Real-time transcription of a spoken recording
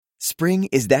Spring,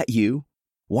 is that you?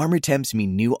 Warmer temps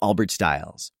mean new Allbirds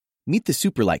styles. Meet the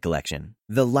Superlight Collection,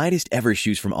 the lightest ever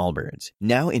shoes from Allbirds,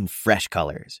 now in fresh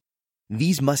colors.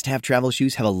 These must-have travel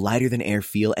shoes have a lighter-than-air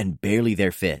feel and barely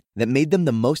their fit that made them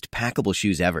the most packable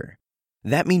shoes ever.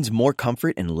 That means more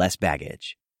comfort and less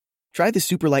baggage. Try the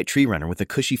Superlight Tree Runner with a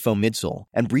cushy foam midsole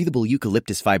and breathable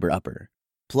eucalyptus fiber upper.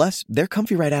 Plus, they're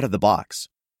comfy right out of the box.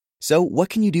 So, what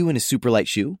can you do in a Superlight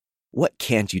shoe? What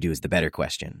can't you do is the better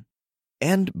question.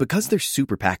 And because they're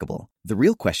super packable, the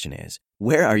real question is,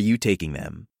 where are you taking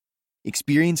them?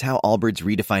 Experience how Allbirds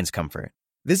redefines comfort.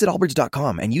 Visit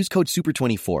allbirds.com and use code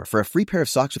SUPER24 for a free pair of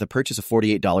socks with a purchase of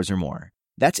 $48 or more.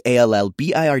 That's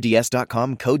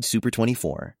ALLBIRDS.com, code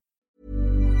SUPER24.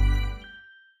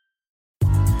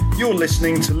 You're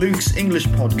listening to Luke's English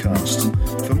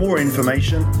Podcast. For more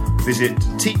information, visit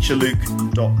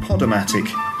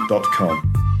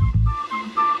teacherluke.podomatic.com.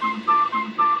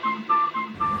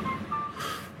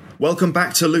 Welcome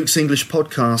back to Luke's English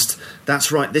Podcast.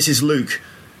 That's right, this is Luke.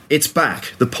 It's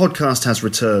back. The podcast has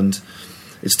returned.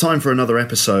 It's time for another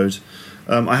episode.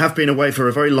 I have been away for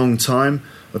a very long time.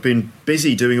 I've been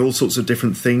busy doing all sorts of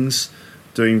different things,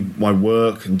 doing my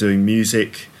work and doing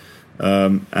music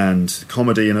and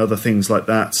comedy and other things like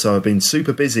that. So I've been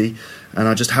super busy and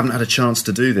I just haven't had a chance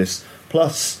to do this.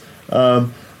 Plus,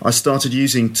 I started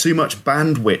using too much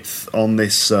bandwidth on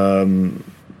this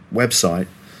website.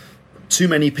 Too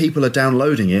many people are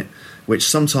downloading it, which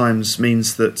sometimes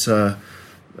means that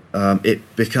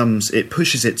it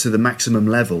pushes it to the maximum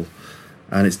level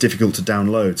and it's difficult to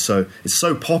download. So it's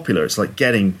so popular, it's like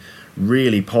getting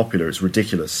really popular, it's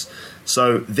ridiculous.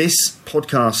 So this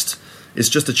podcast is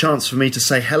just a chance for me to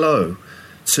say hello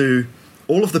to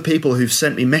all of the people who've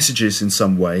sent me messages in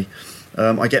some way.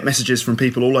 I get messages from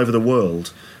people all over the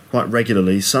world quite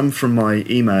regularly, some from my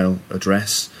email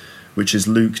address, which is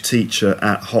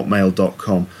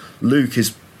luketeacher@hotmail.com. Luke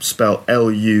is spelled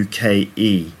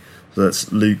L-U-K-E. So that's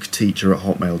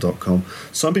luketeacher@hotmail.com.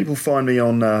 Some people find me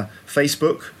on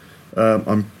Facebook.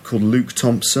 I'm called Luke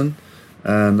Thompson,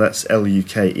 and that's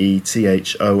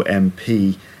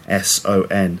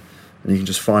LukeThompson. And you can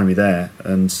just find me there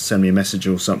and send me a message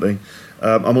or something.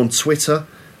 I'm on Twitter,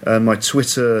 and my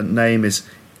Twitter name is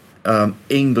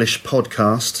English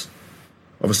Podcast.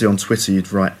 Obviously on Twitter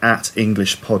you'd write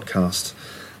 @English Podcast.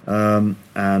 And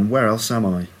where else am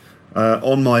I?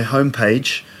 On my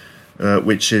homepage,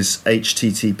 which is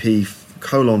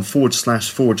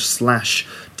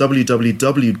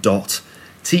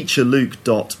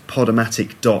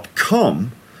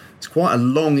http://www.teacherluke.podomatic.com. It's quite a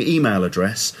long email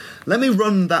address. Let me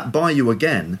run that by you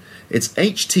again. It's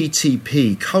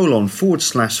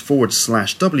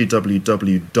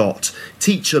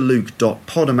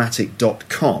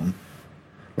http://www.teacherluke.podomatic.com.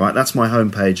 Right, that's my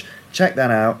homepage. Check that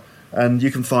out, and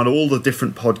you can find all the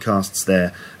different podcasts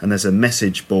there. And there's a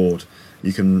message board.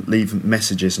 You can leave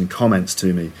messages and comments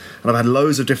to me. And I've had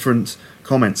loads of different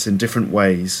comments in different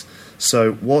ways.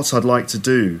 So what I'd like to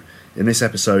do in this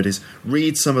episode is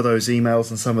read some of those emails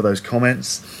and some of those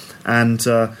comments, and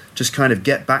just kind of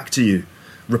get back to you,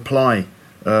 reply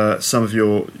some of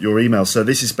your emails. So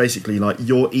this is basically like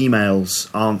your emails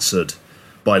answered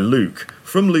by Luke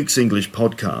from Luke's English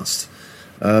Podcast.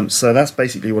 So that's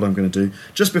basically what I'm going to do.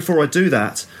 Just before I do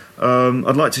that,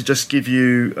 I'd like to just give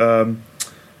you a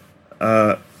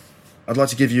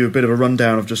bit of a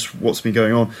rundown of just what's been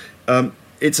going on.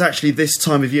 It's actually this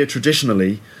time of year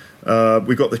traditionally.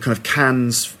 We've got the kind of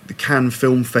the Cannes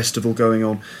Film Festival going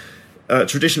on.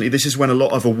 Traditionally, this is when a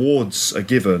lot of awards are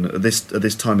given at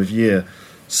this time of year.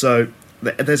 So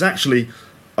there's actually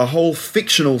a whole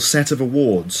fictional set of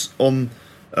awards on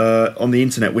the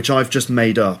internet, which I've just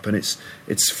made up, and it's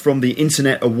from the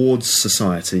Internet Awards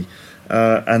Society,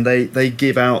 and they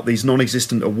give out these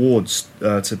non-existent awards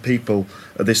to people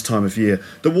at this time of year.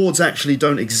 The awards actually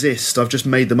don't exist. I've just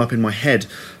made them up in my head,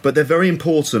 but they're very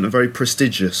important and very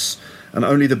prestigious, and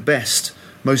only the best,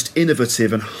 most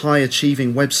innovative and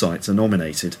high-achieving websites are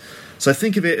nominated. So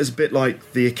think of it as a bit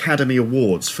like the Academy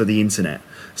Awards for the internet.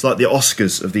 It's like the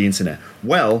Oscars of the internet.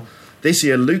 Well, this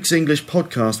year, Luke's English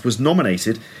Podcast was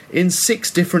nominated in 6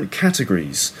 different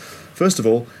categories. First of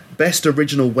all, Best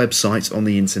Original Website on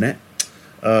the Internet.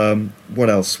 What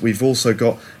else? We've also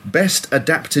got Best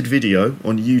Adapted Video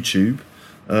on YouTube.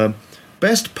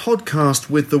 Best Podcast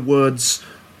with the words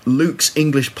Luke's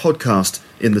English Podcast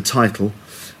in the title.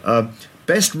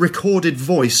 Best Recorded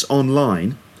Voice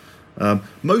Online.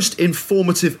 Most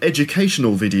Informative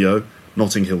Educational Video,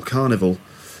 Notting Hill Carnival.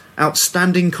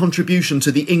 Outstanding Contribution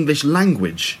to the English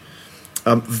Language,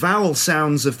 Vowel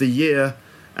Sounds of the Year,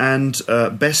 and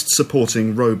Best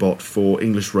Supporting Robot for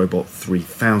English Robot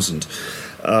 3000.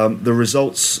 The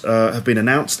results have been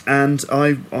announced, and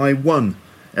I won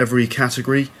every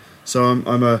category. So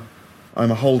I'm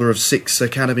a holder of 6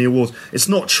 Academy Awards. It's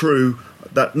not true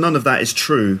that none of that is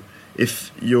true.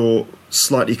 If you're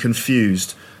slightly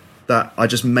confused, that I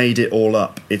just made it all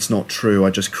up. It's not true. I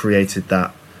just created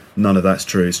that. None of that's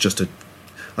true. It's just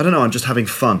I don't know. I'm just having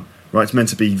fun, right? It's meant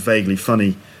to be vaguely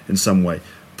funny in some way.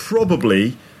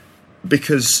 Probably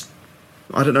because,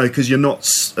 I don't know, because you're not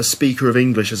a speaker of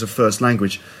English as a first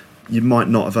language, you might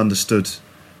not have understood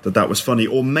that was funny.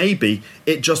 Or maybe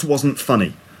it just wasn't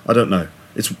funny. I don't know.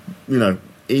 It's,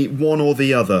 one or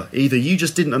the other. Either you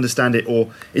just didn't understand it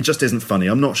or it just isn't funny.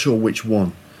 I'm not sure which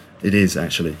one it is,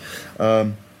 actually.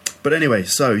 But anyway,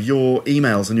 so your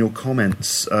emails and your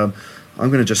comments, I'm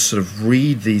going to just sort of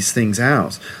read these things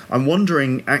out. I'm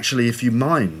wondering, actually, if you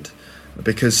mind,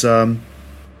 because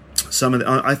some of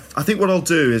I think what I'll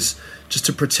do is, just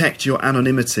to protect your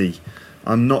anonymity,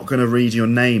 I'm not going to read your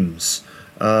names.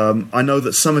 I know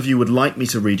that some of you would like me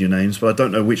to read your names, but I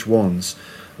don't know which ones.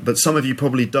 But some of you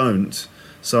probably don't,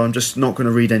 so I'm just not going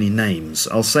to read any names.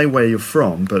 I'll say where you're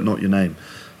from, but not your name.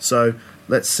 So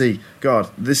let's see. God,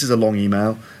 this is a long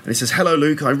email. And it says, "Hello,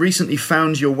 Luke. I recently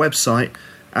found your website,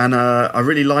 and I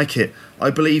really like it. I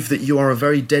believe that you are a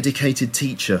very dedicated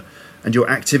teacher, and your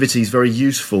activity is very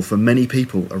useful for many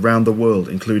people around the world,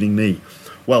 including me."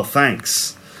 Well,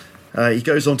 thanks. He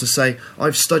goes on to say,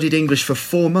 "I've studied English for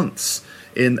 4 months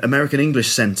in American English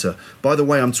Center. By the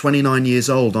way, I'm 29 years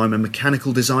old. I'm a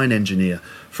mechanical design engineer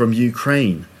from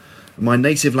Ukraine. My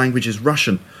native language is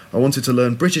Russian. I wanted to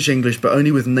learn British English, but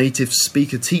only with native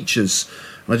speaker teachers.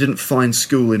 I didn't find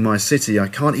school in my city. I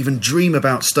can't even dream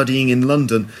about studying in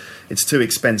London. It's too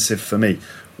expensive for me."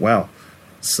 Wow.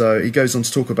 So he goes on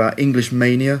to talk about English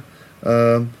Mania.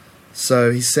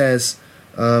 So he says,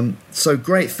 "So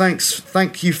great,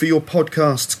 thank you for your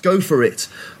podcasts. Go for it.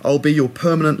 I'll be your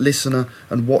permanent listener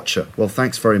and watcher." Well,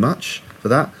 thanks very much for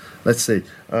that. Let's see.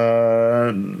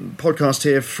 Podcast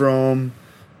here from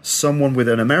someone with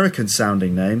an American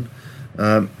sounding name.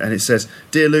 And it says,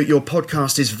 "Dear Luke, your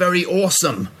podcast is very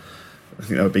awesome." I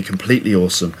think that would be completely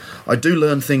awesome. "I do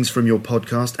learn things from your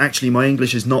podcast. Actually, my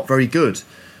English is not very good."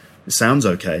 It sounds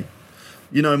okay.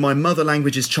 "My mother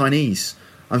language is Chinese.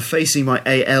 I'm facing my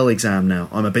AL exam now.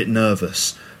 I'm a bit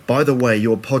nervous. By the way,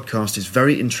 your podcast is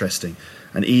very interesting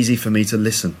and easy for me to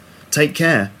listen. Take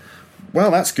care."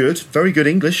 Well, that's good. Very good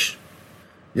English.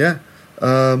 Yeah.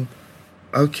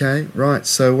 Okay, right.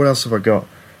 So what else have I got?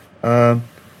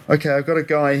 Okay, I've got a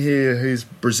guy here who's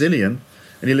Brazilian,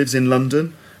 and he lives in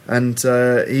London, and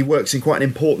he works in quite an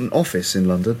important office in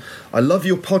London. "I love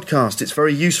your podcast. It's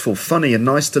very useful, funny, and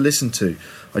nice to listen to.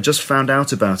 I just found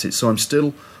out about it, so I'm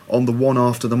still on the one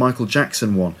after the Michael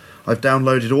Jackson one. I've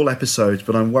downloaded all episodes,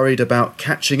 but I'm worried about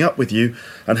catching up with you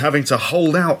and having to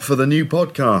hold out for the new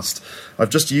podcast. I've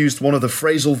just used one of the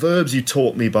phrasal verbs you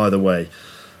taught me, by the way.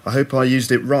 I hope I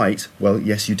used it right." Well,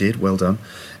 yes, you did. Well done.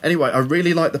 "Anyway, I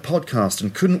really like the podcast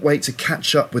and couldn't wait to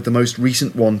catch up with the most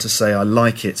recent one to say I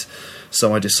like it.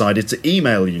 So I decided to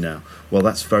email you now." Well,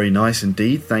 that's very nice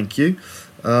indeed. Thank you.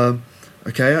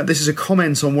 Okay, this is a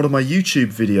comment on one of my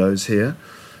YouTube videos here.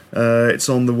 It's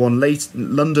on the one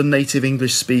London Native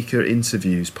English Speaker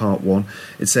Interviews, Part 1.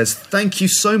 It says, "Thank you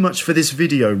so much for this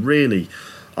video, really.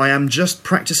 I am just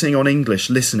practicing on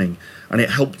English listening, and it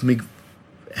helped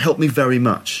me very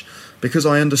much, because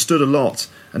I understood a lot,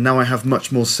 and now I have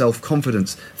much more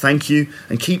self-confidence. Thank you,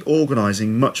 and keep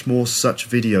organising much more such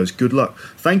videos. Good luck."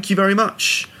 Thank you very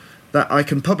much. That I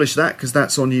can publish that, because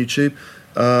that's on YouTube.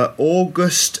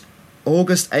 August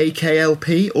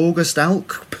AKLP, August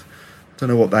Alk. Don't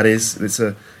know what that is. It's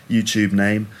a YouTube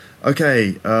name.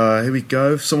 Okay, here we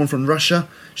go. Someone from Russia.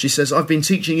 She says, "I've been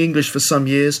teaching English for some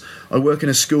years. I work in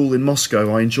a school in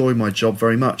Moscow. I enjoy my job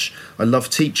very much. I love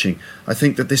teaching. I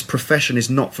think that this profession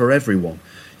is not for everyone.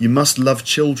 You must love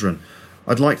children.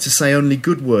 I'd like to say only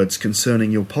good words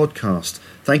concerning your podcast.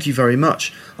 Thank you very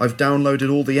much. I've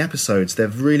downloaded all the episodes. They're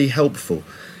really helpful.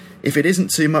 If it isn't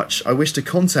too much, I wish to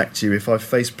contact you if I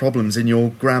face problems in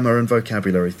your grammar and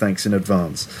vocabulary. Thanks in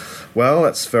advance." Well,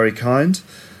 that's very kind.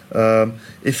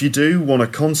 If you do want to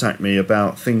contact me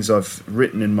about things I've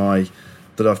written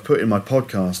that I've put in my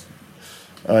podcast,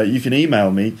 you can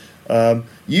email me.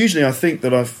 Usually, I think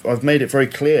that I've made it very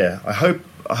clear. I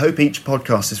hope each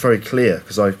podcast is very clear,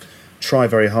 because I try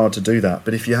very hard to do that.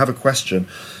 But if you have a question,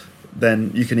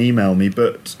 then you can email me.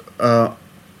 But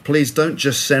please don't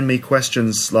just send me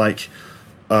questions like,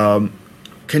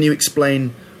 "Can you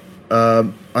explain?"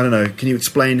 Can you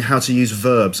explain how to use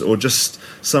verbs? Or just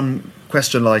some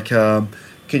question like, "Can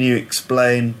you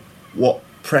explain what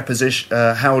preposition?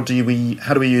 How do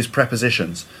we use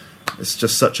prepositions?" It's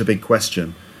just such a big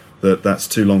question that's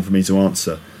too long for me to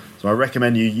answer. So I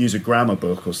recommend you use a grammar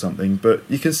book or something, but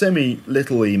you can send me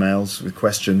little emails with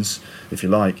questions if you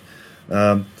like.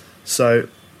 So,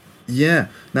 yeah.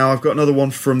 Now I've got another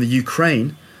one from the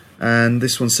Ukraine, and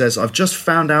this one says, I've just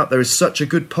found out there is such a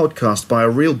good podcast by a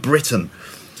real Briton.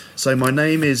 So my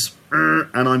name is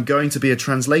and I'm going to be a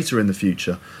translator in the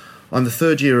future. I'm the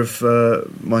third year of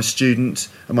my student,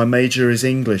 and my major is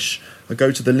English. I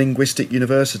go to the Linguistic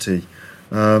University.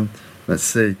 Let's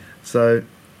see. So,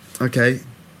 okay,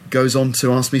 goes on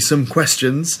to ask me some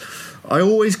questions. I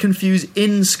always confuse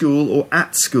in school or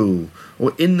at school,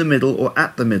 or in the middle or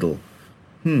at the middle.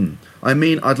 I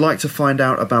mean, I'd like to find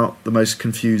out about the most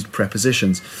confused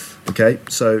prepositions. Okay,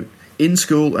 so in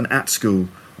school and at school.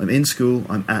 I'm in school,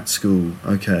 I'm at school.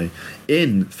 Okay.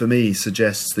 In, for me,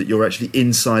 suggests that you're actually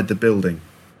inside the building,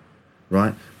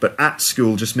 right? But at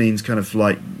school just means kind of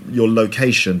like your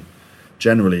location,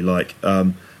 generally, like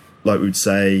we would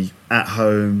say at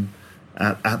home,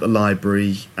 at the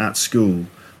library, at school.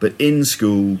 But in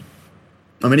school,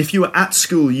 I mean, if you were at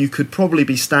school, you could probably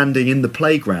be standing in the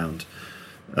playground,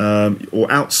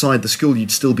 or outside the school,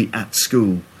 you'd still be at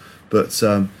school. But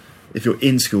if you're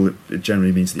in school, it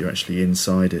generally means that you're actually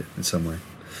inside it in some way.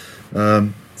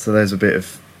 So there's a bit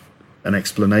of an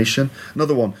explanation.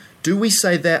 Another one. Do we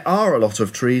say there are a lot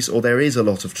of trees or there is a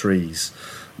lot of trees?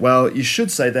 Well, you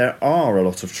should say there are a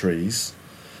lot of trees.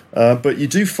 But you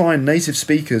do find native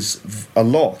speakers a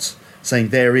lot saying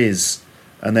there is,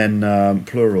 and then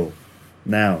plural,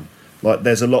 noun. Like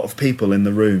there's a lot of people in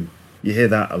the room. You hear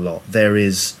that a lot. There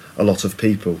is a lot of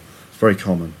people. It's very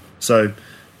common. So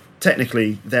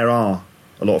technically, there are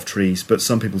a lot of trees, but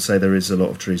some people say there is a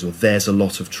lot of trees, or there's a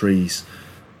lot of trees.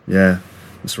 Yeah,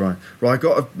 that's right. Right, I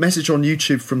got a message on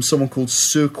YouTube from someone called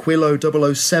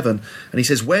Surquillo007, and he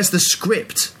says, where's the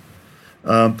script?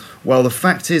 Well, the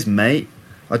fact is, mate,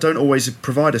 I don't always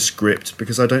provide a script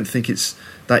because I don't think it's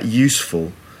that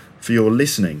useful for your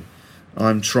listening.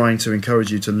 I'm trying to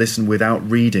encourage you to listen without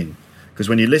reading, because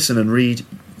when you listen and read,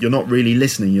 you're not really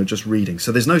listening, you're just reading.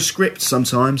 So there's no script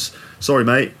sometimes. Sorry,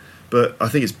 mate. But I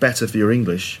think it's better for your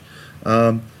English.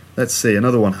 Let's see,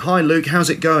 another one. Hi, Luke, how's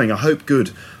it going? I hope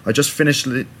good. I just finished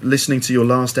listening to your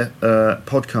last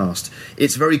podcast.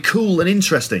 It's very cool and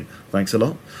interesting. Thanks a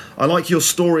lot. I like your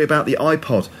story about the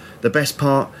iPod. The best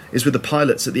part is with the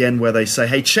pilots at the end where they say,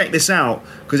 hey, check this out,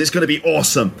 because it's going to be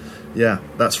awesome. Yeah,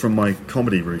 that's from my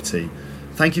comedy routine.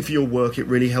 Thank you for your work. It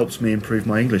really helps me improve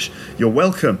my English. You're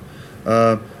welcome.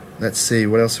 Let's see,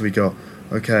 what else have we got?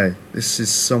 Okay, this is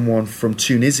someone from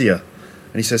Tunisia,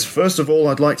 and he says, first of all,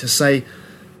 I'd like to say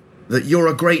that you're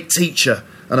a great teacher,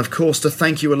 and of course to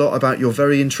thank you a lot about your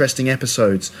very interesting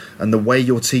episodes and the way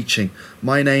you're teaching.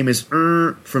 My name is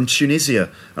from Tunisia,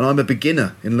 and I'm a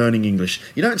beginner in learning English.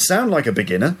 You don't sound like a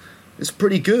beginner. It's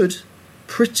pretty good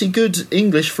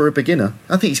English for a beginner.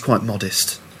 I think he's quite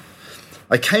modest.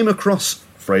 I came across,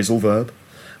 phrasal verb,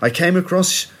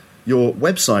 your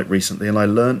website recently, and I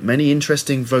learned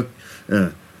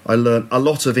I learned a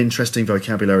lot of interesting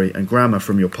vocabulary and grammar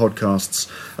from your podcasts,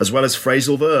 as well as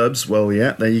phrasal verbs, well,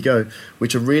 yeah, there you go,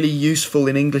 which are really useful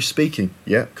in English speaking.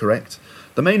 Yeah, correct.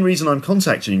 The main reason I'm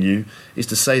contacting you is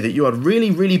to say that you are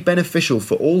really, really beneficial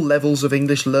for all levels of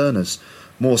English learners,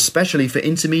 more especially for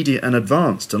intermediate and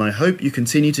advanced, and I hope you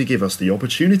continue to give us the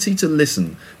opportunity to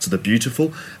listen to the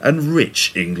beautiful and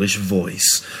rich English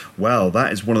voice. Well,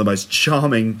 that is one of the most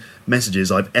charming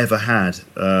messages I've ever had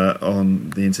on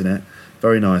the internet.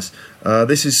 Very nice.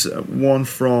 This is one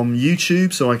from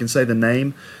YouTube, so I can say the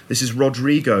name. This is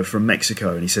Rodrigo from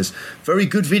Mexico, and he says, very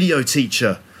good video,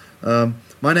 teacher.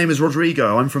 My name is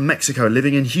Rodrigo. I'm from Mexico,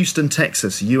 living in Houston,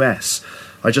 Texas, US.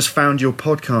 I just found your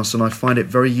podcast, and I find it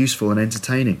very useful and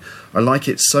entertaining. I like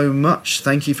it so much.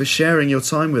 Thank you for sharing your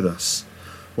time with us.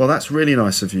 Well, that's really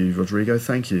nice of you, Rodrigo.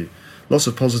 Thank you. Lots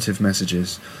of positive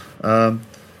messages.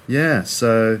 Yeah,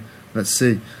 so let's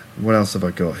see. What else have I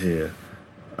got here?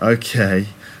 Okay,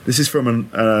 this is from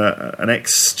an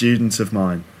ex-student of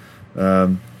mine,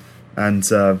 should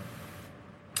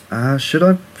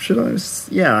I?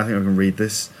 Yeah, I think I can read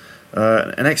this.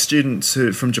 An ex-student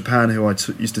from Japan who I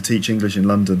used to teach English in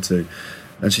London to,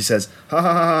 and she says, ha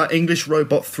ha ha, English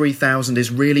Robot 3000 is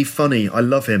really funny, I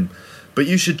love him, but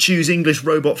you should choose English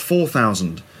Robot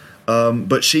 4000,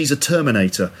 but she's a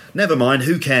Terminator. Never mind,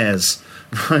 who cares?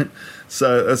 Right,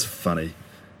 so that's funny.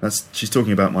 She's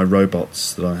talking about my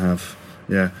robots that I have.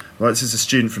 Yeah. Right, this is a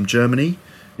student from Germany. And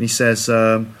he says,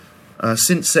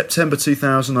 since September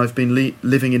 2000, I've been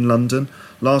living in London.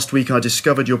 Last week, I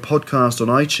discovered your podcast on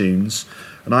iTunes.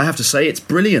 And I have to say, it's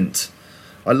brilliant.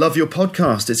 I love your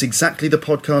podcast. It's exactly the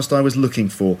podcast I was looking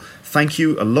for. Thank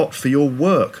you a lot for your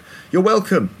work. You're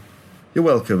welcome. You're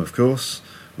welcome, of course.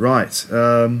 Right.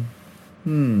 Okay,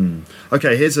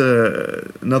 here's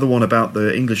another one about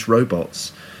the English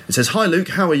robots. It says, "Hi Luke,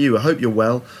 how are you? I hope you're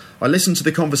well. I listened to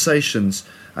the conversations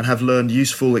and have learned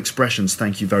useful expressions.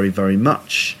 Thank you very, very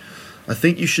much. I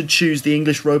think you should choose the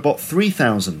English Robot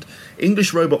 3000.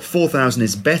 English Robot 4000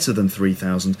 is better than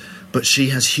 3000, but she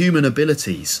has human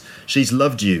abilities. She's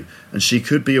loved you, and she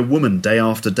could be a woman day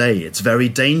after day. It's very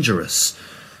dangerous."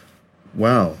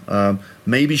 Well,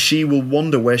 maybe she will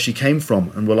wonder where she came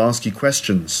from and will ask you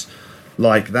questions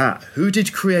like that. "Who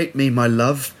did create me, my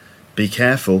love? Be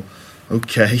careful."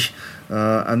 Okay.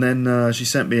 And then she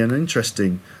sent me an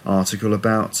interesting article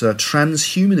about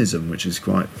transhumanism, which is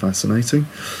quite fascinating.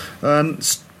 A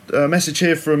message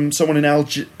here from someone in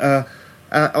Argentina.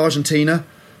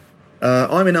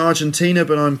 "I'm in Argentina,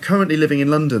 but I'm currently living in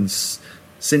London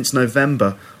since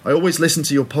November. I always listen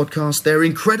to your podcast. They're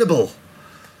incredible.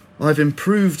 I've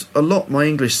improved a lot my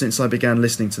English since I began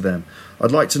listening to them.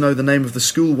 I'd like to know the name of the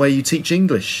school where you teach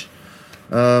English."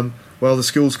 Well, the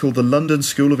school's called the London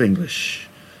School of English.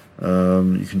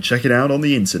 You can check it out on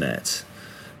the internet.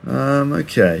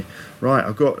 Okay, right,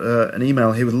 I've got an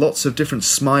email here with lots of different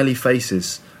smiley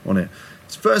faces on it.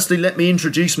 "Firstly, let me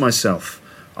introduce myself.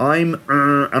 I'm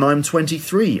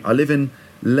 23. I live in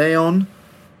Leon,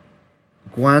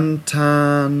 Guanajuato,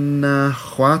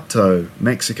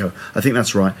 Mexico." I think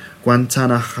that's right.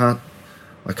 Guanajuato.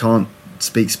 I can't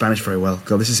speak Spanish very well.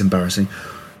 God, this is embarrassing.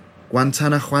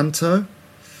 Guanajuato,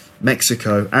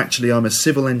 Mexico. Actually, I'm a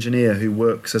civil engineer who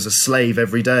works as a slave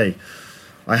every day.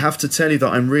 I have to tell you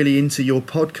that I'm really into your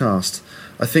podcast.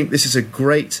 I think this is a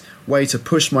great way to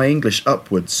push my English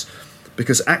upwards,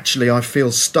 because actually I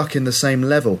feel stuck in the same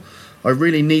level. I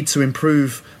really need to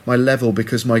improve my level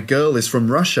because my girl is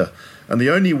from Russia, and the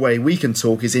only way we can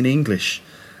talk is in English.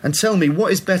 And tell me,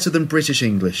 what is better than British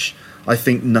English? I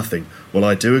think nothing. Well,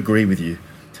 I do agree with you.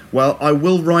 Well, I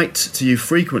will write to you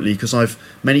frequently because I've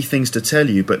many things to tell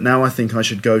you, but now I think I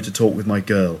should go to talk with my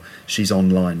girl. She's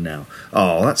online now.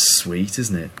 Oh, that's sweet,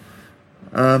 isn't it?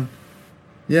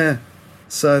 Yeah.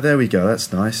 So there we go.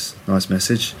 That's nice. Nice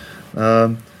message.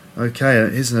 Okay,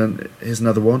 here's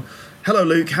another one. "Hello,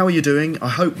 Luke. How are you doing? I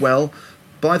hope well.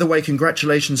 By the way,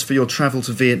 congratulations for your travel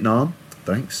to Vietnam."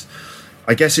 Thanks.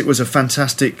 "I guess it was a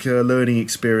fantastic learning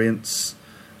experience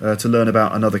to learn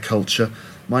about another culture.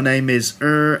 My name is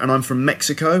and I'm from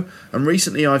Mexico, and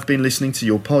recently I've been listening to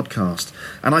your podcast,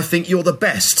 and I think you're the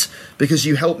best because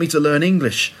you help me to learn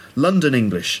English, London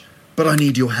English, but I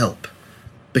need your help.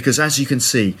 Because as you can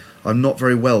see, I'm not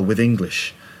very well with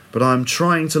English, but I'm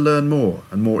trying to learn more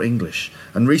and more English,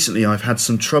 and recently I've had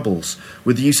some troubles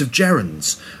with the use of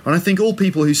gerunds, and I think all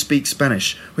people who speak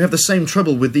Spanish, we have the same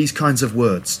trouble with these kinds of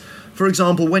words. For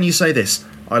example, when you say this,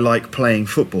 'I like playing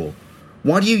football,'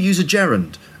 why do you use a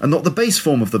gerund and not the base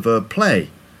form of the verb play?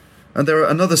 And there are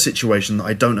another situation that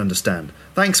I don't understand.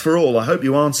 Thanks for all. I hope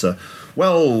you answer."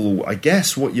 Well, I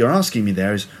guess what you're asking me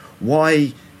there is,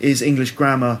 why is English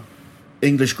grammar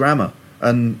English grammar?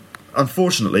 And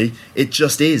unfortunately, it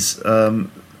just is. The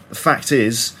fact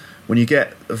is, when you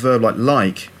get a verb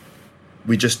like,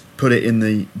 we just put it in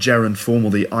the gerund form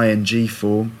or the ing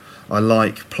form. I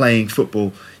like playing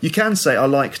football. You can say, "I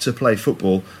like to play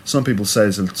football." Some people say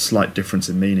there's a slight difference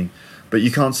in meaning. But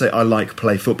you can't say, "I like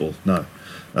play football." No.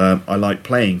 I like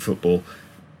playing football.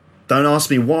 Don't ask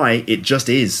me why, it just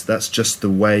is. That's just the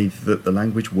way that the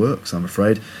language works, I'm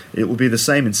afraid. It will be the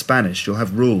same in Spanish. You'll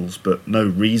have rules, but no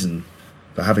reason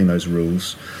for having those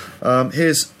rules.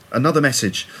 Here's another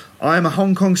message. "I am a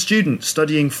Hong Kong student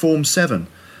studying Form 7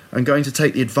 and going to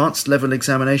take the advanced level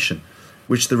examination,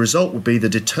 which the result will be the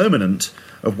determinant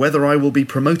of whether I will be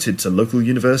promoted to local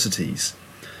universities.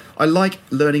 I like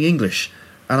learning English,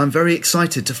 and I'm very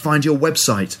excited to find your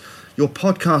website. Your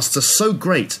podcasts are so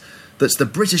great that's the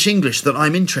British English that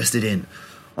I'm interested in.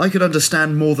 I could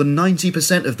understand more than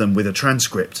 90% of them with a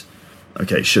transcript."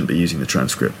 Okay, shouldn't be using the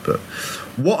transcript, but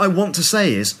what I want to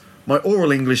say is, my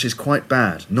oral English is quite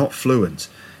bad, not fluent.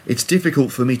 It's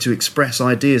difficult for me to express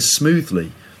ideas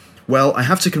smoothly. Well, I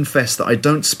have to confess that I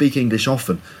don't speak English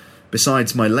often.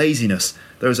 Besides my laziness,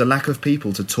 there is a lack of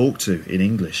people to talk to in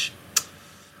English.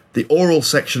 The oral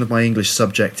section of my English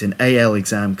subject in AL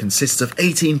exam consists of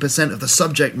 18% of the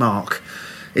subject mark.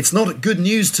 It's not good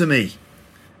news to me.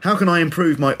 How can I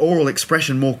improve my oral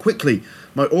expression more quickly?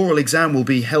 My oral exam will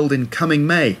be held in coming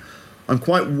May. I'm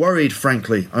quite worried,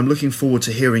 frankly. I'm looking forward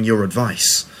to hearing your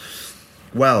advice.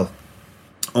 Well,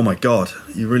 oh my God,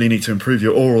 you really need to improve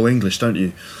your oral English, don't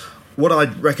you? What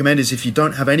I'd recommend is, if you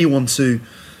don't have anyone to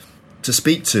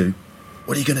speak to,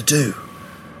 what are you going to do?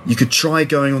 You could try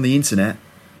going on the internet,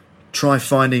 try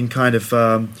finding kind of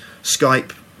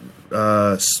Skype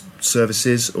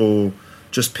services or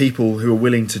just people who are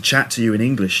willing to chat to you in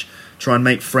English. Try and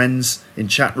make friends in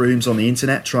chat rooms on the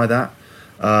internet, try that.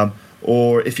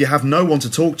 Or if you have no one to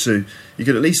talk to, you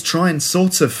could at least try and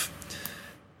sort of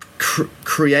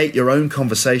create your own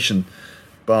conversation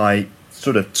by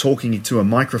sort of talking to a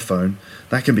microphone.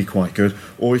 That can be quite good.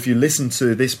 Or if you listen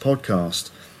to this podcast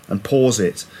and pause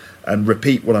it and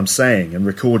repeat what I'm saying and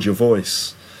record your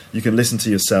voice, you can listen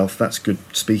to yourself. That's good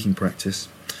speaking practice.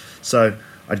 So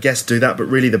I'd guess do that, but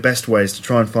really the best way is to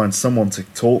try and find someone to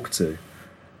talk to.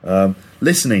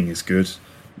 Listening is good.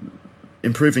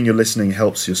 Improving your listening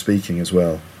helps your speaking as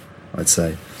well, I'd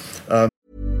say.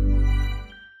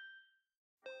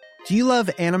 Do you love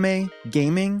anime,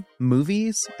 gaming,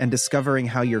 movies, and discovering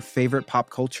how your favorite pop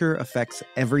culture affects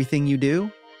everything you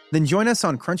do? Then join us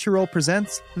on Crunchyroll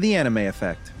Presents The Anime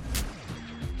Effect.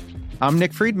 I'm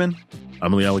Nick Friedman.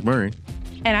 I'm Lee Alec Murray.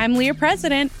 And I'm Leah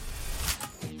President.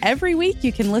 Every week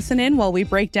you can listen in while we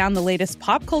break down the latest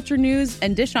pop culture news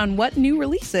and dish on what new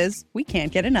releases we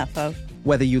can't get enough of.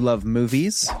 Whether you love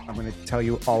movies, I'm going to tell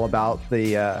you all about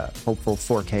the hopeful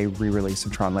 4K re-release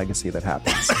of Tron Legacy that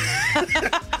happens.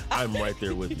 I'm right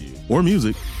there with you. Or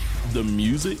music. The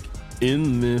music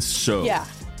in this show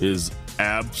is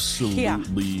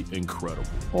absolutely incredible.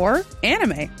 Or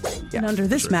anime. And under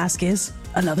this mask is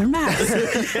another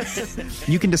mask.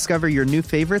 You can discover your new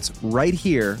favorites right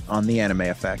here on The Anime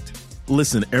Effect.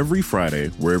 Listen every Friday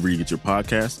wherever you get your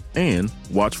podcast and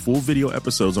watch full video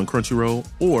episodes on Crunchyroll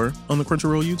or on the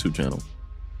Crunchyroll YouTube channel.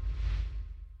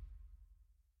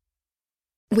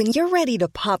 When you're ready to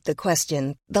pop the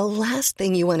question, the last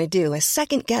thing you want to do is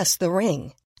second-guess the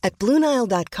ring. At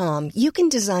BlueNile.com, you can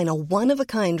design a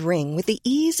one-of-a-kind ring with the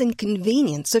ease and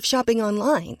convenience of shopping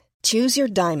online. Choose your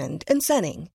diamond and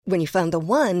setting. When you find the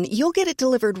one, you'll get it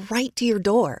delivered right to your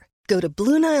door. Go to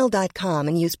BlueNile.com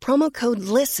and use promo code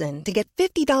LISTEN to get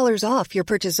 $50 off your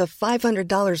purchase of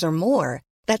 $500 or more.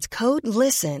 That's code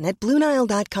LISTEN at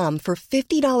BlueNile.com for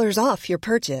 $50 off your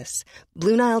purchase.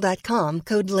 BlueNile.com,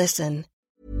 code LISTEN.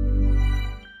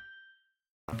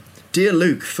 Dear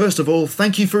Luke, first of all,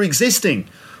 thank you for existing.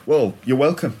 Well, you're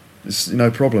welcome. It's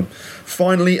no problem.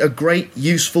 Finally, a great,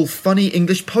 useful, funny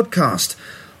English podcast.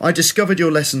 I discovered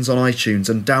your lessons on iTunes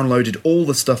and downloaded all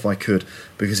the stuff I could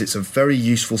because it's a very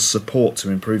useful support to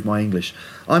improve my English.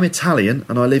 I'm Italian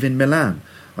and I live in Milan.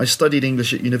 I studied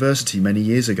English at university many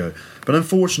years ago, but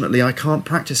unfortunately I can't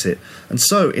practice it. And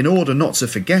so, in order not to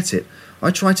forget it, I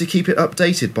try to keep it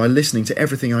updated by listening to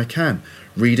everything I can,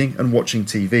 reading and watching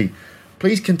TV.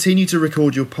 Please continue to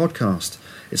record your podcast.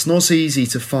 It's not easy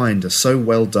to find so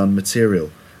well done material.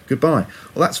 Goodbye.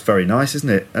 Well, that's very nice, isn't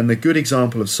it? And a good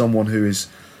example of someone who is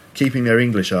keeping their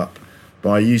English up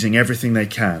by using everything they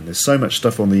can. There's so much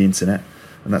stuff on the internet,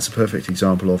 and that's a perfect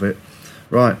example of it.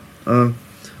 Right.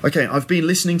 Okay, I've been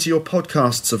listening to your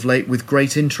podcasts of late with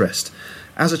great interest.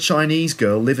 As a Chinese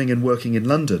girl living and working in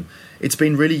London, it's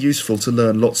been really useful to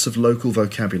learn lots of local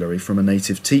vocabulary from a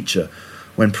native teacher,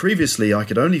 when previously I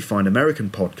could only find American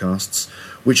podcasts,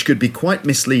 which could be quite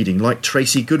misleading, like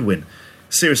Tracy Goodwin.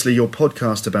 Seriously, your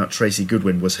podcast about Tracy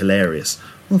Goodwin was hilarious.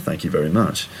 Well, thank you very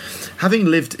much. Having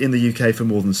lived in the UK for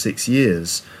more than 6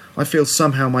 years, I feel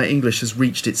somehow my English has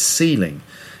reached its ceiling,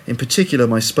 in particular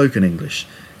my spoken English.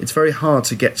 It's very hard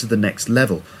to get to the next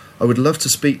level. I would love to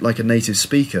speak like a native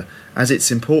speaker, as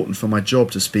it's important for my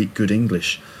job to speak good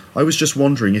English. I was just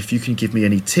wondering if you can give me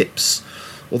any tips.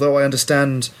 Although I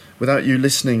understand without you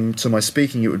listening to my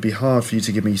speaking, it would be hard for you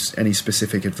to give me any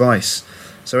specific advice.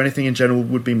 So anything in general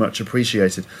would be much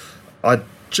appreciated. I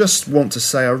just want to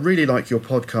say I really like your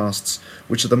podcasts,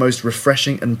 which are the most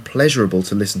refreshing and pleasurable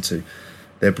to listen to.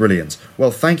 They're brilliant.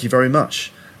 Well, thank you very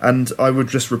much. And I would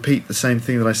just repeat the same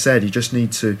thing that I said. You just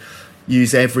need to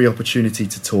use every opportunity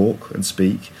to talk and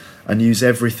speak, and use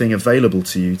everything available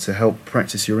to you to help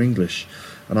practice your English.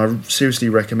 And I seriously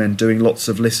recommend doing lots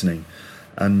of listening.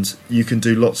 And you can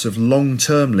do lots of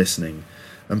long-term listening.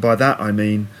 And by that I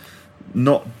mean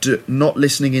not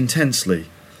listening intensely,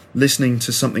 listening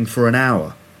to something for an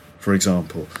hour, for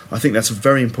example. I think that's a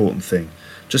very important thing.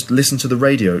 Just listen to the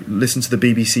radio, listen to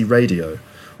the BBC radio,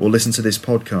 or listen to this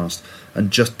podcast, and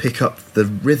just pick up the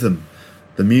rhythm,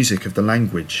 the music of the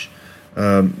language.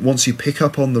 Once you pick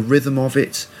up on the rhythm of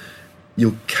it,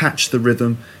 you'll catch the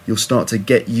rhythm, you'll start to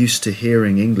get used to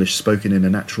hearing English spoken in a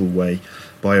natural way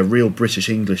by a real British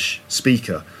English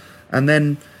speaker. And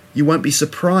then you won't be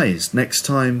surprised next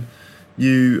time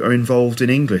you are involved in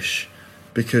English,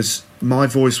 because my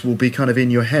voice will be kind of in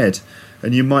your head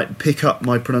and you might pick up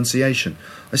my pronunciation.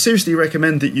 I seriously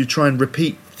recommend that you try and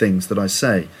repeat things that I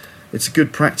say. It's a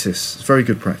good practice. It's very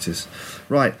good practice.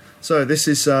 Right, so this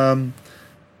is,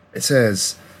 it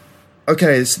says,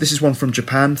 okay, this is one from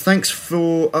Japan. Thanks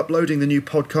for uploading the new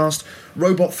podcast.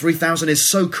 Robot 3000 is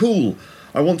so cool.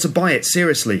 I want to buy it,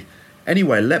 seriously.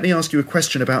 Anyway, let me ask you a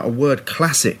question about a word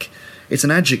classic. It's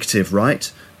an adjective,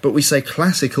 right? But we say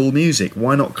classical music.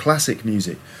 Why not classic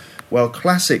music? Well,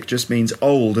 classic just means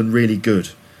old and really good,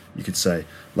 you could say.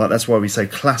 Like, that's why we say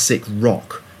classic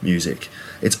rock music.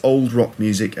 It's old rock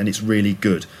music and it's really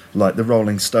good. Like the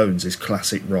Rolling Stones is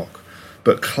classic rock.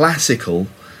 But classical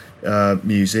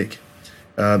music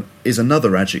is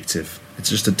another adjective. It's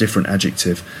just a different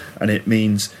adjective. And it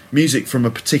means music from a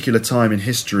particular time in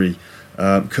history,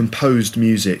 composed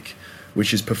music,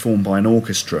 which is performed by an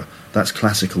orchestra. That's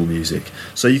classical music.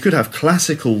 So you could have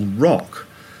classical rock,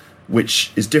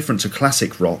 which is different to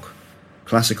classic rock.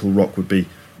 Classical rock would be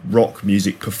rock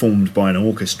music performed by an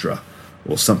orchestra,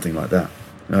 or something like that,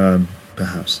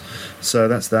 perhaps. So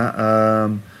that's that.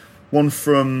 One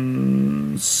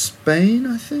from Spain,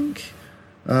 I think.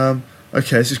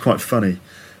 Okay, this is quite funny.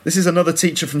 This is another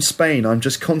teacher from Spain. I'm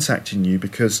just contacting you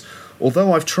because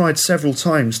although I've tried several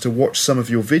times to watch some of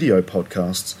your video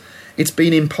podcasts, it's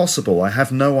been impossible. I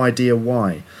have no idea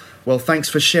why. Well, thanks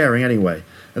for sharing anyway.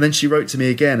 And then she wrote to me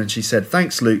again and she said,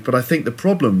 thanks, Luke, but I think the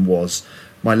problem was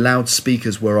my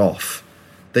loudspeakers were off.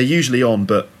 They're usually on,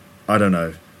 but I don't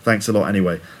know. Thanks a lot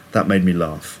anyway. That made me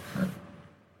laugh.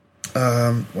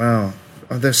 Wow.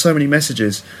 Oh, there's so many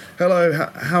messages. Hello,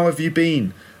 how have you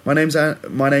been? My name's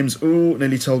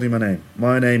nearly told you my name.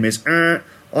 My name is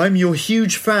I'm your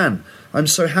huge fan. I'm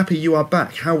so happy you are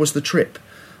back. How was the trip?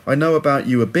 I know about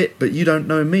you a bit, but you don't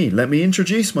know me. Let me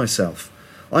introduce myself.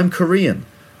 I'm Korean.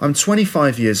 I'm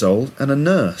 25 years old and a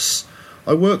nurse.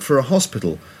 I work for a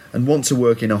hospital and want to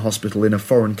work in a hospital in a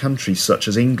foreign country such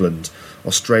as England,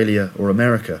 Australia or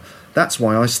America. That's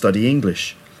why I study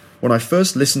English. When I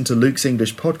first listened to Luke's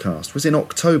English podcast was in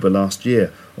October last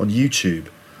year on YouTube.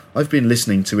 I've been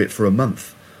listening to it for a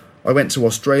month. I went to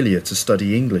Australia to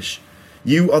study English.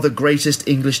 You are the greatest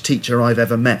English teacher I've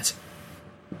ever met.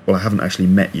 Well, I haven't actually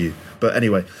met you. But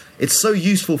anyway, it's so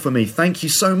useful for me. Thank you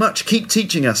so much. Keep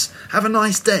teaching us. Have a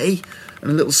nice day.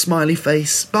 And a little smiley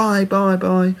face. Bye, bye,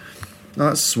 bye. Oh,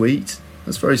 that's sweet.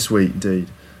 That's very sweet indeed.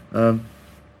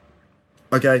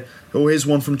 Okay, oh, here's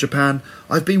one from Japan.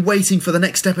 I've been waiting for the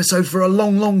next episode for a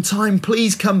long, long time.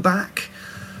 Please come back.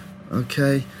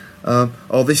 Okay.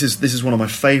 This is one of my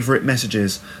favourite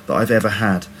messages that I've ever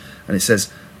had. And it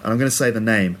says, and I'm going to say the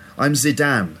name. I'm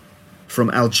Zidane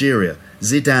from Algeria.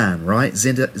 Zidane, right?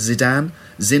 Zinedine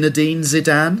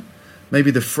Zidane.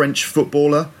 Maybe the French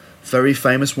footballer. Very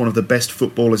famous, one of the best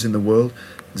footballers in the world.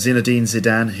 Zinedine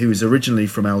Zidane, who is originally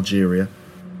from Algeria.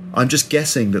 I'm just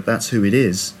guessing that that's who it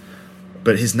is.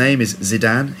 But his name is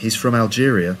Zidane. He's from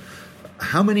Algeria.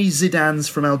 How many Zidanes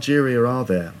from Algeria are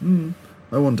there?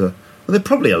 I wonder. Well, there are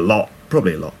probably a lot.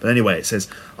 But anyway, it says,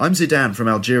 I'm Zidane from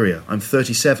Algeria. I'm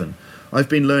 37. I've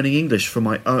been learning English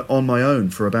on my own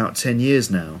for about 10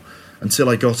 years now, until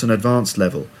I got an advanced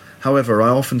level. However, I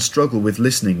often struggle with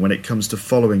listening when it comes to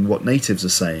following what natives are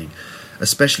saying,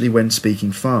 especially when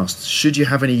speaking fast. Should you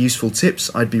have any useful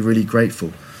tips, I'd be really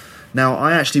grateful. Now,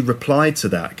 I actually replied to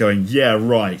that, going, yeah,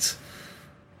 right.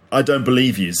 I don't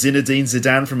believe you. Zinedine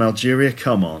Zidane from Algeria?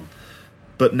 Come on.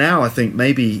 But now I think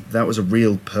maybe that was a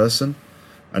real person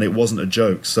and it wasn't a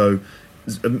joke. So,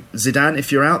 Zidane,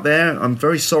 if you're out there, I'm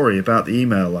very sorry about the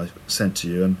email I sent to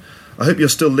you, and I hope you're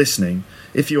still listening.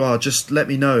 If you are, just let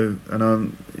me know,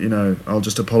 and I'll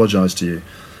just apologise to you.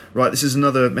 Right, this is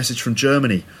another message from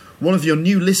Germany. One of your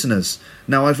new listeners.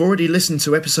 Now, I've already listened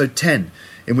to episode 10,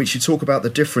 in which you talk about the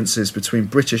differences between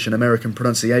British and American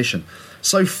pronunciation.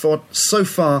 So far,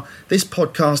 this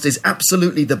podcast is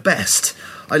absolutely the best.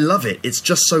 I love it. It's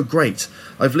just so great.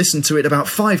 I've listened to it about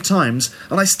 5 times,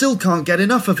 and I still can't get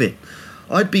enough of it.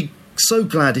 I'd be so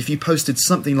glad if you posted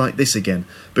something like this again,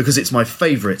 because it's my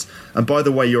favourite. And by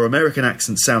the way, your American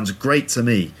accent sounds great to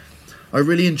me. I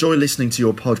really enjoy listening to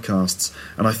your podcasts,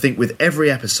 and I think with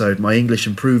every episode my English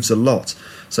improves a lot.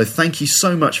 So thank you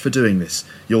so much for doing this.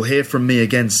 You'll hear from me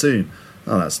again soon.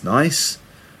 Oh, that's nice.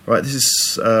 Right, this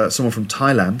is someone from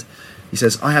Thailand. He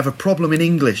says, I have a problem in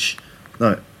English.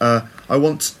 No, I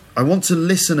want to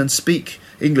listen and speak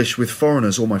English with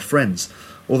foreigners or my friends.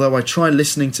 Although I try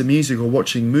listening to music or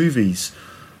watching movies,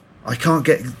 I can't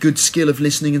get a good skill of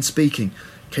listening and speaking.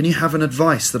 Can you have an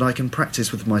advice that I can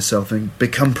practice with myself and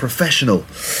become professional?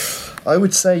 I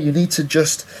would say you need to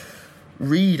just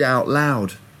read out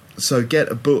loud. So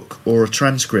get a book or a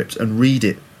transcript and read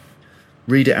it.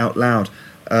 Read it out loud.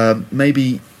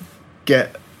 Maybe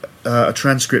get a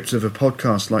transcript of a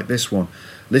podcast like this one,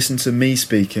 listen to me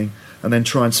speaking, and then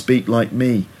try and speak like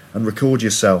me and record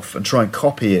yourself and try and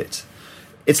copy it.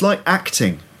 It's like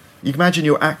acting. You can imagine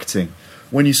you're acting.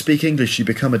 When you speak English, you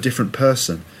become a different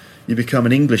person. You become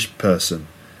an English person,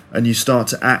 and you start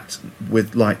to act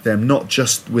with like them, not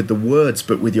just with the words,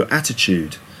 but with your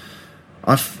attitude.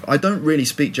 I don't really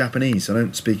speak Japanese. I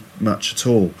don't speak much at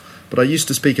all, but I used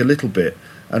to speak a little bit,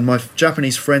 and my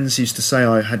Japanese friends used to say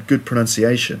I had good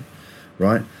pronunciation,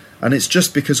 right? And it's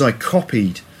just because I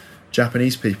copied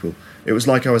Japanese people. It was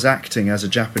like I was acting as a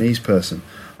Japanese person.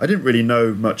 I didn't really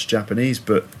know much Japanese,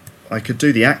 but I could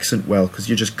do the accent well because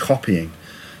you're just copying.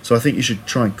 So I think you should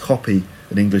try and copy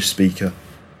an English speaker.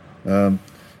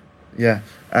 Yeah.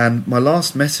 And my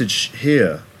last message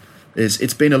here is,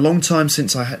 it's been a long time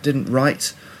since I didn't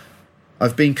write.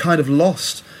 I've been kind of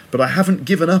lost, but I haven't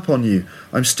given up on you.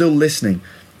 I'm still listening.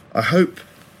 I hope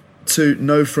to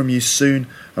know from you soon,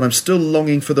 and I'm still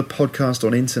longing for the podcast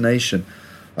on intonation.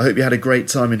 I hope you had a great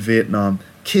time in Vietnam.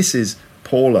 Kisses,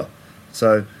 Paula.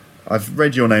 So I've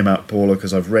read your name out, Paula,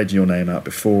 because I've read your name out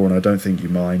before, and I don't think you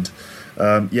mind.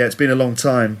 Yeah, it's been a long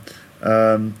time,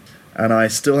 and I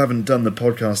still haven't done the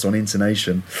podcast on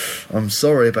intonation. I'm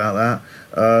sorry about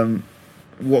that.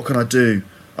 What can I do?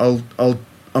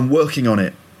 I'm working on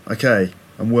it. Okay,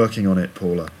 I'm working on it,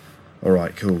 Paula. All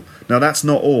right, cool. Now that's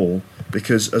not all,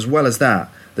 because as well as that,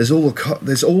 there's all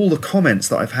the comments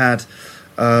that I've had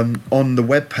on the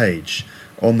web page,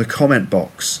 on the comment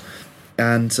box,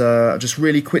 and I'll just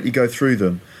really quickly go through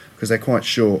them because they're quite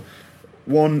short.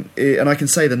 One, and I can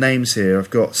say the names here. I've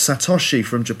got Satoshi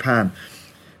from Japan.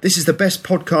 This is the best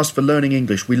podcast for learning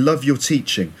English. We love your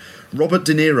teaching. Robert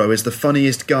De Niro is the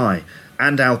funniest guy,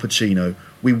 and Al Pacino.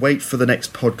 We wait for the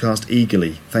next podcast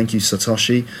eagerly. Thank you,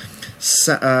 Satoshi.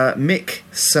 Mick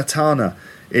Satana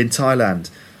in Thailand.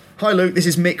 Hi Luke, this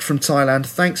is Mick from Thailand.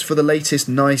 Thanks for the latest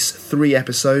nice 3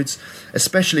 episodes.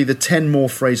 Especially the 10 more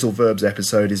phrasal verbs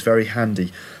episode is very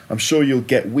handy. I'm sure you'll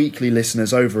get weekly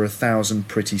listeners over 1,000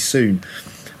 pretty soon.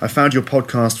 I found your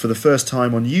podcast for the first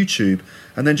time on YouTube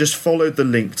and then just followed the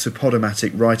link to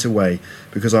Podomatic right away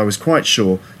because I was quite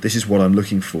sure this is what I'm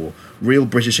looking for. Real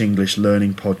British English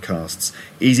learning podcasts.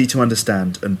 Easy to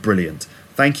understand and brilliant.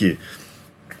 Thank you.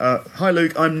 Hi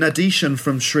Luke, I'm Nadishan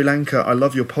from Sri Lanka. I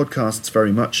love your podcasts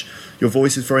very much. Your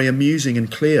voice is very amusing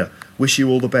and clear. Wish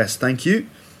you all the best. Thank you.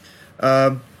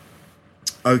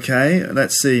 Okay,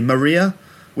 let's see. Maria,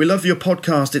 we love your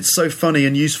podcast. It's so funny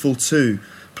and useful too.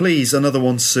 Please, another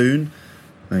one soon.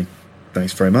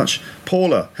 Thanks very much.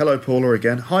 Paula. Hello, Paula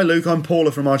again. Hi, Luke. I'm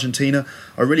Paula from Argentina.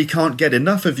 I really can't get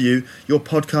enough of you. Your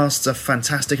podcasts are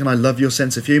fantastic and I love your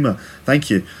sense of humour. Thank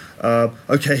you.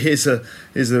 Okay, here's a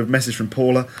message from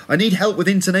Paula. I need help with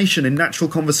intonation in natural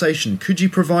conversation. Could you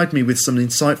provide me with some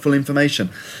insightful information?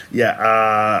 Yeah,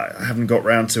 I haven't got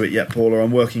round to it yet, Paula.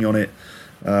 I'm working on it.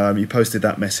 You posted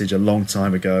that message a long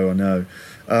time ago, I know.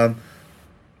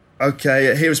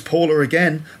 Okay, here's Paula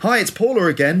again. Hi, it's Paula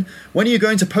again. When are you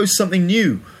going to post something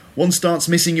new? One starts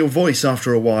missing your voice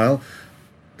after a while.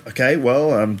 Okay,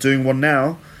 well, I'm doing one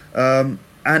now. And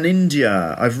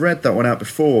India. I've read that one out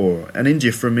before. And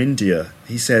India from India.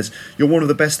 He says, you're one of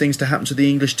the best things to happen to the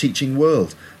English teaching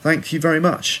world. Thank you very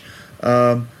much.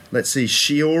 Let's see,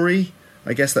 Shiori.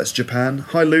 I guess that's Japan.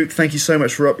 Hi, Luke. Thank you so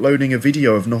much for uploading a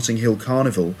video of Notting Hill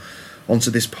Carnival onto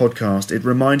this podcast. It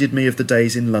reminded me of the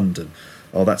days in London.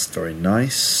 Oh, that's very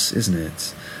nice, isn't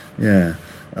it? Yeah.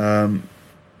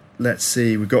 Let's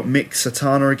see. We've got Mick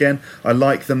Satana again. I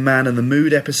like the Man and the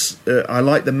Moon episode. I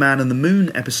like the Man and the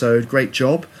Moon episode. Great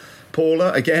job,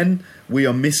 Paula. Again, we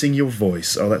are missing your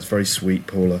voice. Oh, that's very sweet,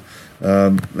 Paula.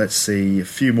 Let's see. A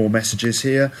few more messages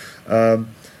here.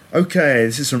 Okay,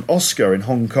 this is from Oscar in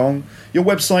Hong Kong. Your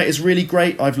website is really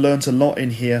great. I've learnt a lot in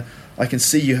here. I can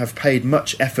see you have paid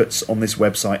much efforts on this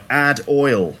website. Add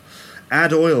oil.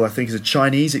 Add oil, I think, is a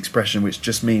Chinese expression which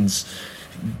just means,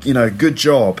 good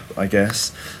job, I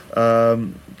guess.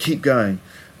 Keep going.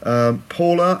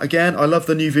 Paula, again, I love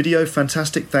the new video.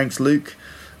 Fantastic. Thanks, Luke.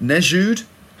 Nejud,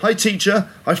 hi, teacher.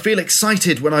 I feel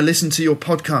excited when I listen to your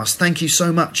podcast. Thank you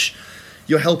so much.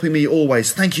 You're helping me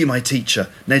always. Thank you, my teacher.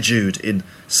 Nejud in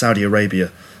Saudi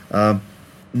Arabia.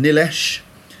 Nilesh,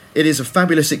 it is a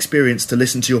fabulous experience to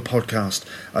listen to your podcast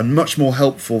and much more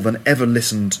helpful than ever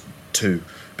listened to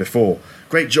before.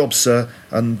 Great job, sir,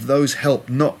 and those help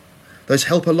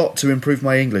a lot to improve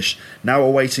my English. Now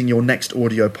awaiting your next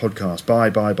audio podcast.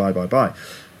 Bye.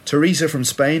 Teresa from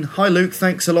Spain. Hi, Luke.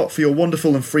 Thanks a lot for your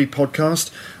wonderful and free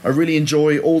podcast. I really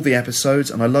enjoy all the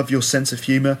episodes and I love your sense of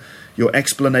humour. Your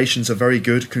explanations are very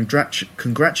good.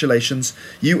 Congratulations.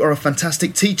 You are a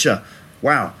fantastic teacher.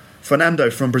 Wow. Fernando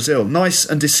from Brazil. Nice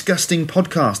and disgusting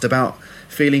podcast about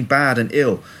feeling bad and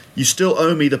ill. You still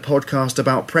owe me the podcast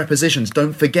about prepositions.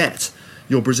 Don't forget.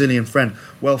 Your Brazilian friend.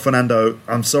 Well, Fernando,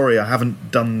 I'm sorry I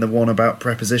haven't done the one about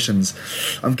prepositions.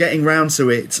 I'm getting round to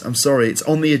it. I'm sorry. It's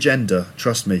on the agenda.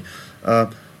 Trust me.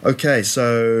 Okay,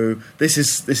 so this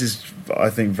is I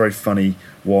think very funny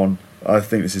one. I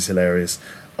think this is hilarious.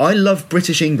 I love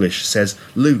British English, says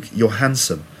Luke. You're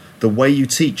handsome. The way you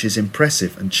teach is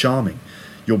impressive and charming.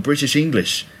 Your British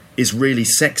English is really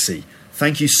sexy.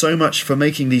 Thank you so much for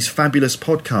making these fabulous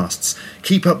podcasts.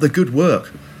 Keep up the good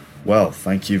work. Well,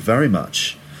 thank you very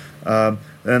much. And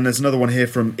there's another one here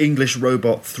from English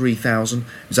Robot 3000.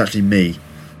 It's actually me.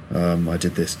 I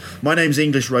did this. My name's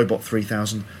English Robot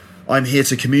 3000. I'm here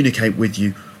to communicate with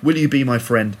you. Will you be my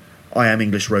friend? I am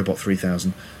English Robot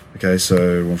 3000. Okay,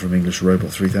 so one from English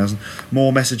Robot 3000.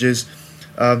 More messages.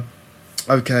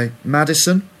 Okay,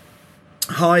 Madison.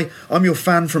 Hi, I'm your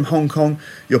fan from Hong Kong.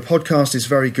 Your podcast is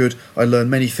very good. I learn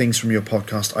many things from your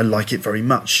podcast. I like it very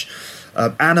much.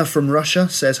 Anna from Russia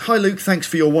says, Hi Luke, thanks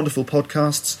for your wonderful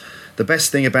podcasts. The best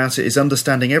thing about it is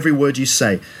understanding every word you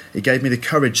say. It gave me the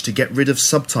courage to get rid of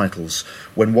subtitles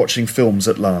when watching films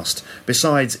at last.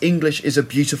 Besides, English is a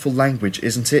beautiful language,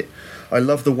 isn't it? I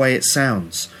love the way it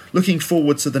sounds. Looking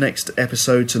forward to the next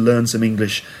episode to learn some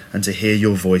English and to hear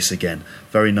your voice again.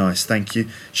 Very nice, thank you.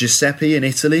 Giuseppe in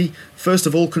Italy. First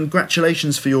of all,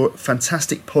 congratulations for your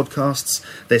fantastic podcasts.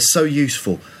 They're so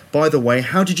useful. By the way,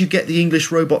 how did you get the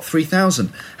English Robot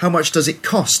 3000? How much does it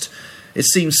cost? It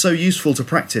seems so useful to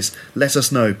practice. Let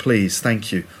us know, please.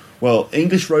 Thank you. Well,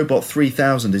 English Robot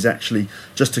 3000 is actually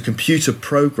just a computer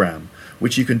program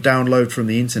which you can download from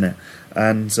the internet.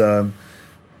 And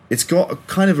it's got a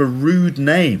kind of a rude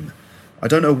name. I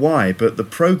don't know why, but the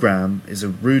program is a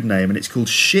rude name and it's called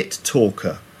Shit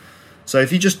Talker. So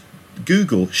if you just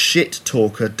Google Shit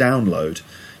Talker download,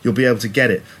 you'll be able to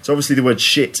get it. So obviously the word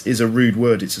shit is a rude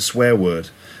word, it's a swear word.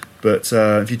 But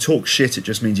if you talk shit, it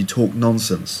just means you talk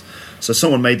nonsense. So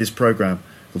someone made this program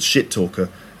called Shit Talker,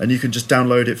 and you can just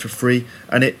download it for free,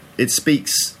 and it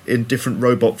speaks in different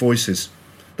robot voices.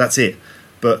 That's it.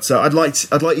 But I'd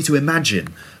like you to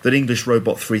imagine that English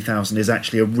Robot 3000 is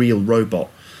actually a real robot.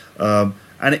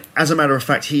 As a matter of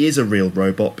fact, he is a real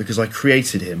robot because I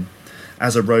created him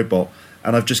as a robot.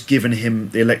 And I've just given him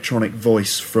the electronic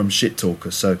voice from Shit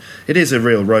Talker. So it is a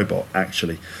real robot,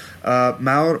 actually.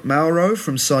 Mauro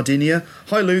from Sardinia.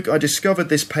 Hi, Luke. I discovered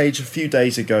this page a few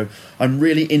days ago. I'm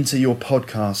really into your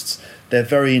podcasts. They're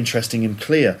very interesting and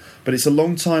clear. But it's a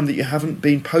long time that you haven't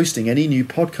been posting any new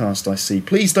podcast, I see.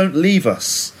 Please don't leave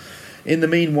us. In the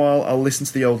meanwhile, I'll listen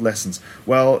to the old lessons.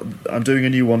 Well, I'm doing a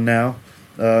new one now.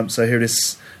 So here it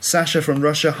is. Sasha from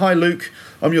Russia. Hi, Luke.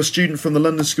 I'm your student from the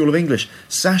London School of English.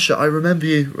 Sasha, I remember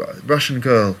you, Russian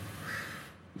girl.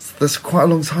 That's quite a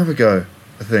long time ago,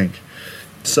 I think.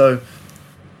 So,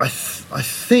 I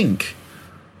think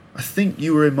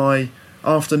you were in my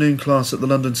afternoon class at the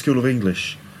London School of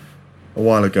English a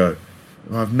while ago.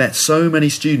 I've met so many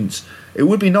students. It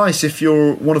would be nice if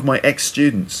you're one of my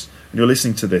ex-students and you're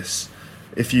listening to this,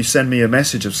 if you send me a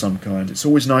message of some kind. It's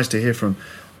always nice to hear from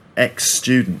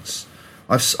ex-students.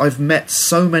 I've met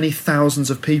so many thousands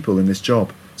of people in this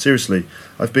job. Seriously,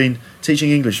 I've been teaching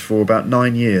English for about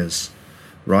 9 years,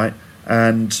 right?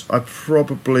 And I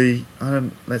probably,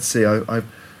 let's say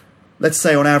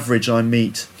on average I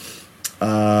meet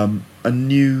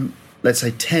let's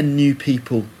say 10 new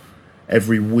people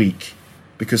every week,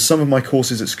 because some of my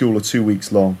courses at school are 2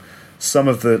 weeks long. Some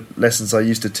of the lessons I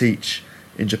used to teach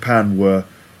in Japan were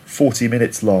 40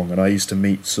 minutes long, and I used to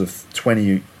meet sort of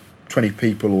 20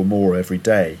 people or more every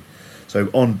day. So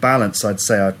on balance, I'd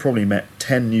say I'd probably met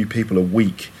 10 new people a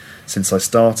week since I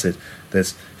started.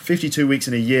 There's 52 weeks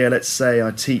in a year. Let's say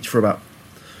I teach for about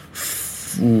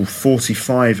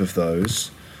 45 of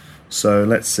those. So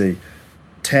let's see,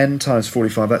 10 times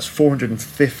 45, that's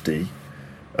 450.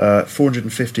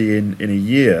 450 in a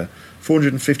year.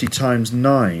 450 times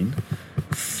 9,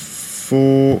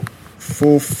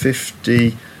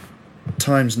 450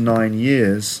 times 9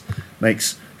 years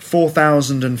makes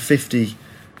 4,050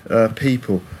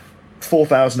 people.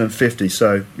 4,050.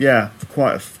 So yeah,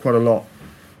 quite a lot.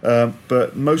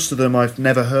 But most of them I've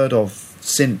never heard of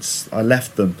since I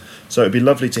left them. So it'd be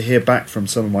lovely to hear back from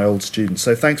some of my old students.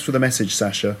 So thanks for the message,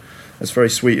 Sasha. That's very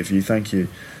sweet of you. Thank you.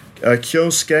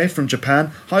 Kyosuke from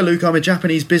Japan. Hi, Luke. I'm a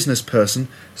Japanese business person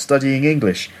studying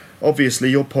English. Obviously,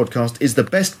 your podcast is the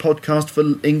best podcast for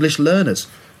English learners.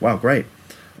 Wow, great.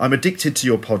 I'm addicted to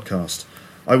your podcast.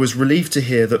 I was relieved to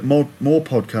hear that more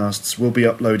podcasts will be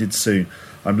uploaded soon.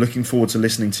 I'm looking forward to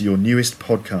listening to your newest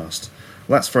podcast.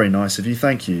 Well, that's very nice of you.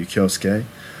 Thank you, Kyosuke.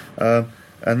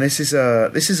 And this is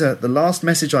the last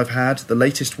message I've had, the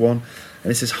latest one.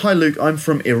 And it says, "Hi Luke, I'm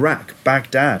from Iraq,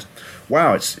 Baghdad."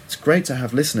 Wow, it's great to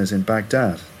have listeners in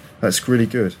Baghdad. That's really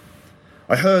good.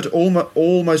 "I heard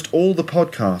almost all the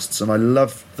podcasts and I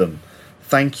love them.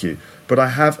 Thank you. But I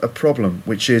have a problem,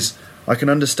 which is I can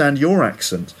understand your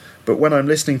accent, but when I'm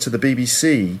listening to the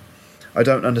BBC, I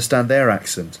don't understand their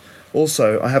accent.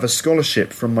 Also, I have a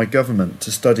scholarship from my government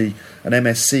to study an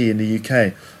MSc in the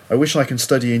UK. I wish I can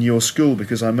study in your school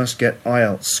because I must get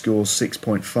IELTS score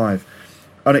 6.5.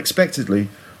 Unexpectedly,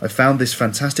 I found this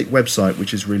fantastic website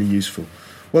which is really useful."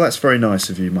 Well, that's very nice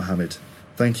of you, Mohammed.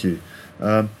 Thank you.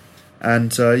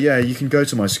 Yeah, you can go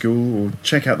to my school or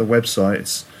check out the website.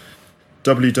 It's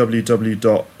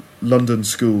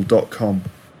www.londonschool.com.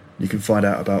 You can find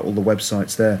out about all the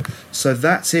websites there. So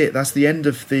that's it. That's the end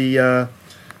of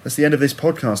this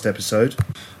podcast episode.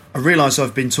 I realise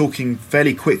I've been talking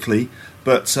fairly quickly,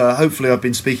 but hopefully I've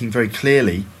been speaking very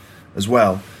clearly as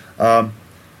well. I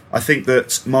think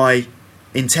that my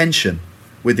intention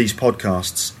with these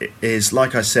podcasts is,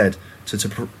 like I said,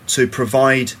 to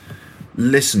provide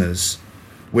listeners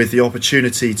with the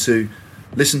opportunity to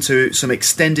listen to some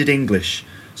extended English.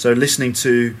 So listening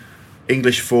to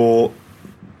English for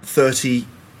 30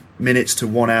 minutes to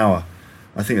 1 hour.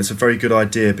 I think that's a very good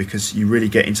idea because you really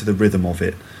get into the rhythm of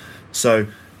it. So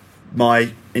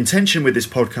my intention with this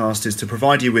podcast is to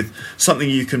provide you with something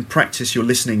you can practice your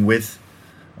listening with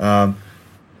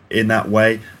in that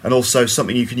way, and also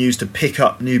something you can use to pick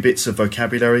up new bits of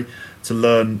vocabulary, to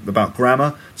learn about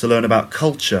grammar, to learn about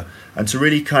culture, and to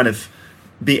really kind of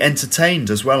be entertained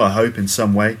as well, I hope, in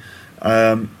some way.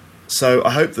 So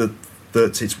I hope that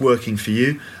it's working for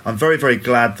you. I'm very, very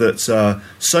glad that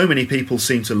so many people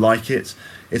seem to like it.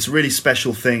 It's a really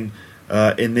special thing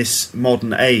in this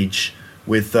modern age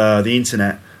with the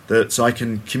internet, that I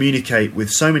can communicate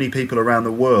with so many people around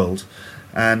the world,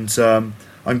 and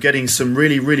I'm getting some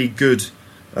really, really good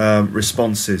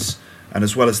responses. And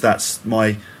as well as that,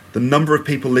 the number of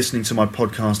people listening to my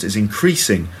podcast is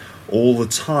increasing all the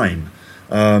time.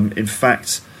 In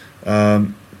fact,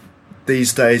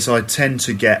 these days I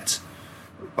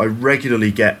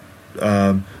regularly get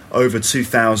over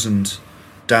 2,000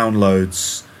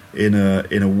 downloads in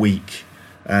a week,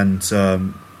 and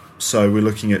so we're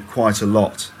looking at quite a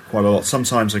lot.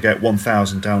 Sometimes I get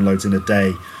 1,000 downloads in a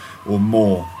day or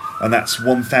more, and that's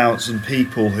 1,000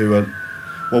 people who are,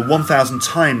 1,000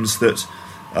 times that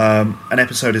an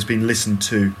episode has been listened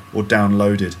to or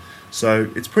downloaded. So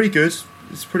it's pretty good.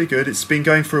 It's been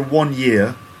going for 1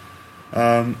 year,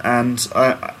 and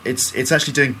it's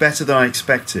actually doing better than I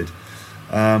expected.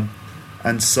 And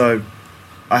so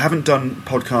I haven't done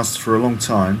podcasts for a long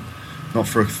time, not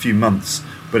for a few months,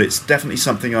 but it's definitely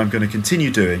something I'm going to continue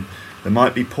doing. There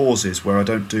might be pauses where I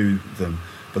don't do them,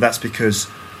 but that's because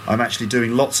I'm actually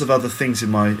doing lots of other things in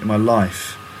my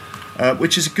life,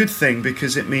 which is a good thing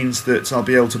because it means that I'll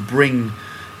be able to bring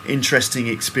interesting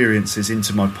experiences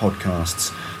into my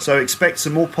podcasts. So expect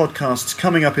some more podcasts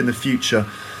coming up in the future.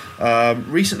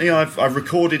 Recently I've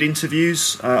recorded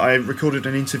interviews. I recorded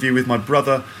an interview with my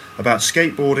brother about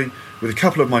skateboarding, with a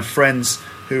couple of my friends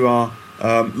who are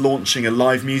launching a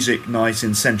live music night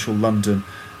in central London,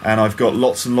 and I've got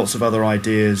lots and lots of other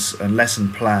ideas and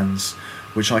lesson plans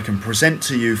which I can present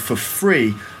to you for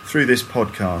free through this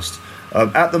podcast.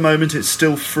 At the moment it's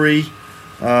still free.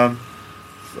 I'm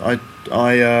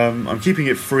keeping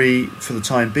it free for the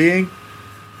time being,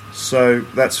 so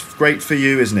that's great for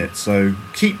you, isn't it? So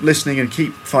keep listening and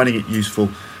keep finding it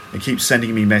useful and keep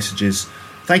sending me messages.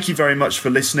 Thank you very much for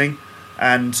listening,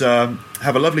 and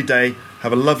have a lovely day,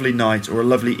 have a lovely night or a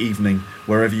lovely evening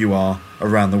wherever you are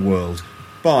around the world.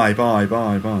 Bye, bye,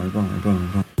 bye, bye, bye, bye,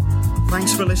 bye.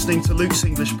 Thanks for listening to Luke's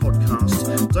English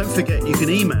Podcast. Don't forget you can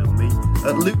email me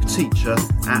at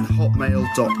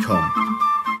luketeacher@hotmail.com.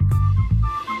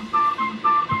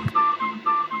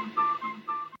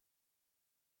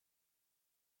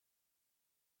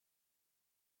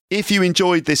 If you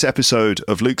enjoyed this episode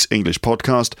of Luke's English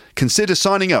Podcast, consider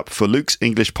signing up for Luke's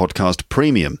English Podcast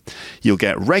Premium. You'll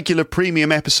get regular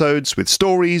premium episodes with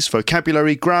stories,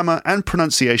 vocabulary, grammar and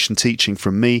pronunciation teaching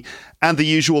from me, and the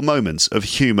usual moments of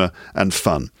humour and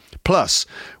fun. Plus,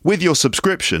 with your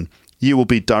subscription, you will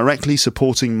be directly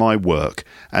supporting my work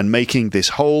and making this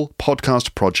whole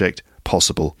podcast project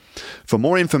possible. For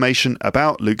more information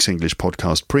about Luke's English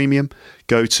Podcast Premium,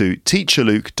 go to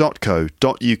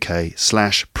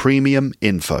teacherluke.co.uk/premium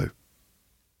info.